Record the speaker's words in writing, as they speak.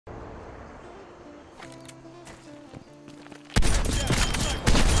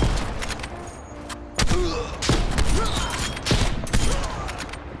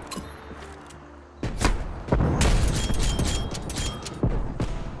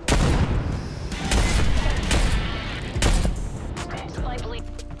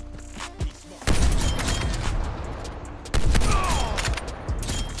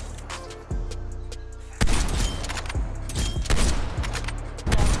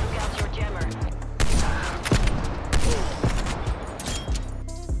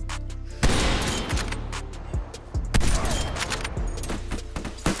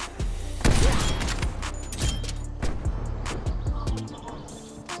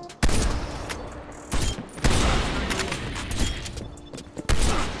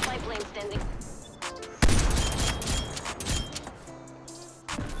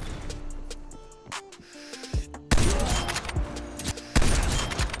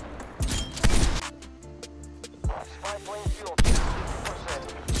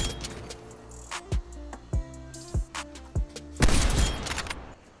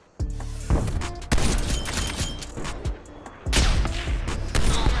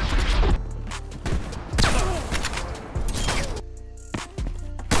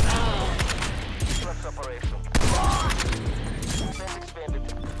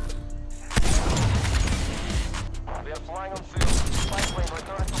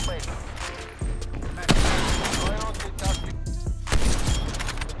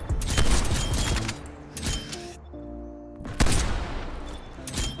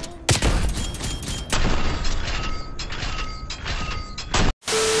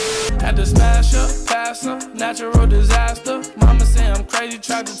Had to smash her, pass her, natural disaster. Mama say I'm crazy,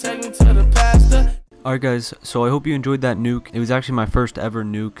 tried to take me to the pastor. Alright guys, so I hope you enjoyed that nuke. It was actually my first ever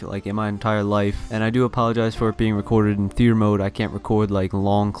nuke like in my entire life, and I do apologize for it being recorded in theater mode. I can't record like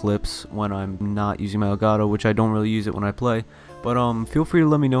long clips when I'm not using my Elgato, which I don't really use it when I play. But feel free to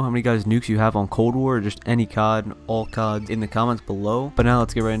let me know how many guys nukes you have on Cold War, or just any COD, all CODs, in the comments below. But now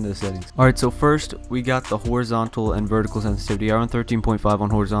let's get right into the settings. Alright, so first we got the horizontal and vertical sensitivity. I run 13.5 on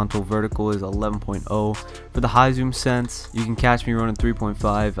horizontal, vertical is 11.0. For the high zoom sense, you can catch me running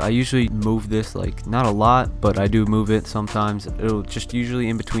 3.5. I usually move this like not a lot, but I do move it sometimes. It'll just usually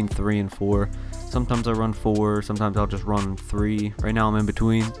in between 3 and 4. Sometimes I run 4, sometimes I'll just run 3. Right now I'm in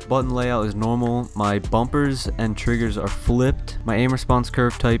between. Button layout is normal. My bumpers and triggers are flipped. My aim response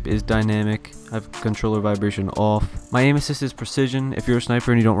curve type is dynamic. I have controller vibration off. My aim assist is precision. If you're a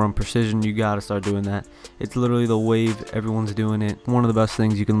sniper and you don't run precision, you gotta start doing that. It's literally the wave, everyone's doing it. One of the best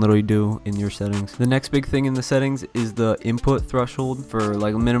things you can literally do in your settings. The next big thing in the settings is the input threshold for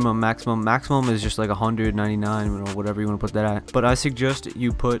like minimum, maximum. Maximum is just like 199 or whatever you want to put that at. But I suggest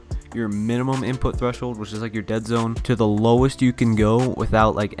you put your minimum input threshold, which is like your dead zone, to the lowest you can go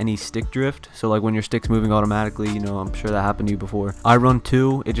without like any stick drift. So like when your stick's moving automatically, you know, I'm sure that happened to you before. I run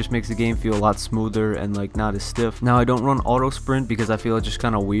 2. It just makes the game feel a lot smoother and like not as stiff. Now I don't run auto sprint because I feel it's just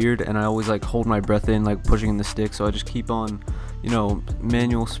kind of weird, and I always like hold my breath in like pushing in the stick, so I just keep on, you know,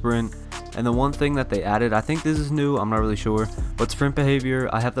 manual sprint. And the one thing that they added, I think this is new, I'm not really sure, but sprint behavior,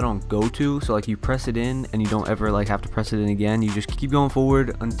 I have that on go to, so like you press it in and you don't ever like have to press it in again. You just keep going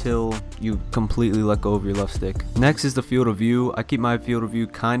forward until you completely let go of your left stick. Next is the field of view. I keep my field of view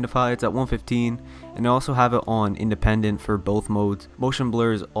kind of high, it's at 115, and I also have it on independent for both modes. Motion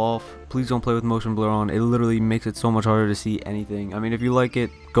blur is off. Please don't play with motion blur on. It literally makes it so much harder to see anything. I mean, if you like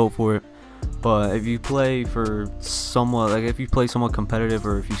it, go for it. But if you play for somewhat, like if you play somewhat competitive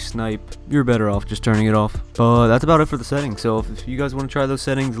or if you snipe, you're better off just turning it off. But that's about it for the settings. So if you guys want to try those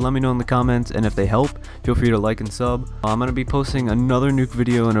settings, let me know in the comments, and if they help, feel free to like and sub. I'm going to be posting another nuke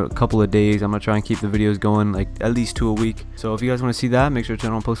video in a couple of days. I'm going to try and keep the videos going like at least 2 a week. So if you guys want to see that, make sure to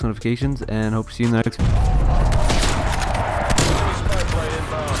turn on post notifications, and hope to see you in the next video.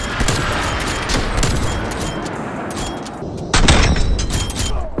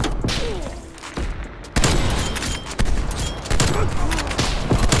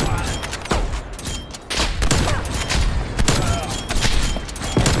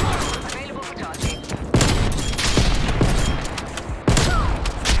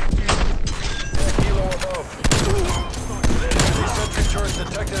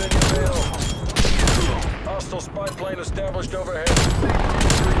 Detected in your vehicle. Hostile spy plane established overhead.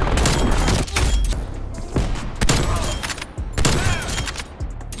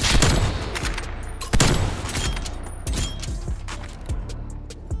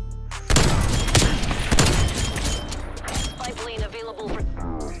 Spy plane available for...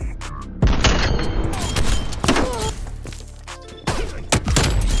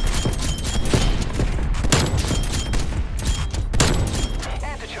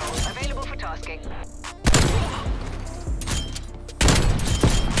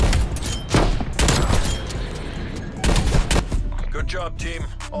 Good job, team.